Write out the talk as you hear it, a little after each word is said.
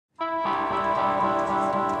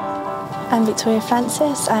I'm Victoria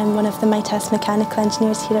Francis. I'm one of the MITAS mechanical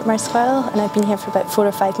engineers here at Maersk and I've been here for about 4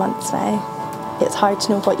 or 5 months now. It's hard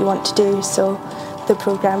to know what you want to do, so the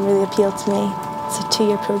programme really appealed to me. It's a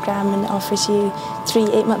 2-year programme and it offers you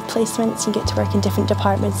 3 8-month placements. You get to work in different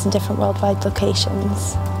departments in different worldwide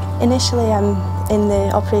locations. Initially I'm in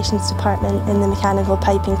the operations department in the mechanical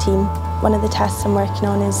piping team. One of the tasks I'm working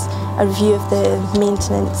on is a review of the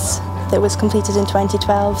maintenance that was completed in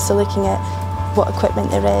 2012, so looking at what equipment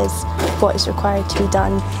there is, what is required to be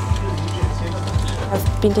done.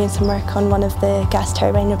 I've been doing some work on one of the gas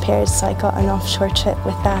turbine repairs, so I got an offshore trip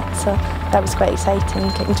with that, so that was quite exciting,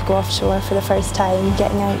 getting to go offshore for the first time,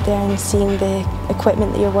 getting out there and seeing the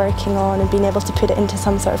equipment that you're working on and being able to put it into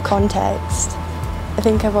some sort of context. I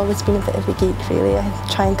think I've always been a bit of a geek really. I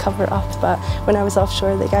try and cover it up, but when I was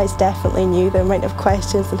offshore the guys definitely knew the amount of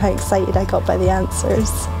questions and how excited I got by the answers.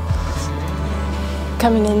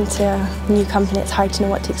 Coming into a new company, it's hard to know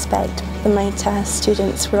what to expect. The MITAS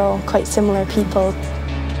students were all quite similar people.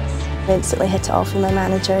 I instantly hit it off with my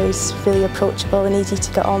manager, who's really approachable and easy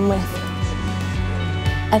to get on with.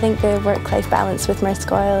 I think the work-life balance with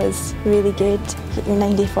Maersk Oil is really good. You get your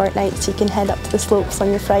 9-day fortnight, so you can head up to the slopes on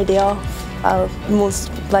your Friday off. I'll most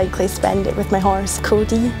likely spend it with my horse,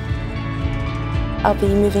 Cody. I'll be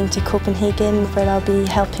moving to Copenhagen, where I'll be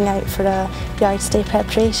helping out for a yard stay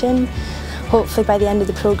preparation. Hopefully by the end of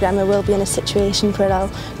the programme I will be in a situation where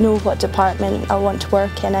I'll know what department I want to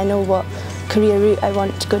work in, I know what career route I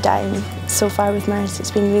want to go down. So far with Maersk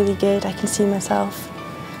it's been really good. I can see myself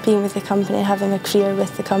being with the company, having a career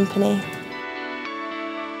with the company.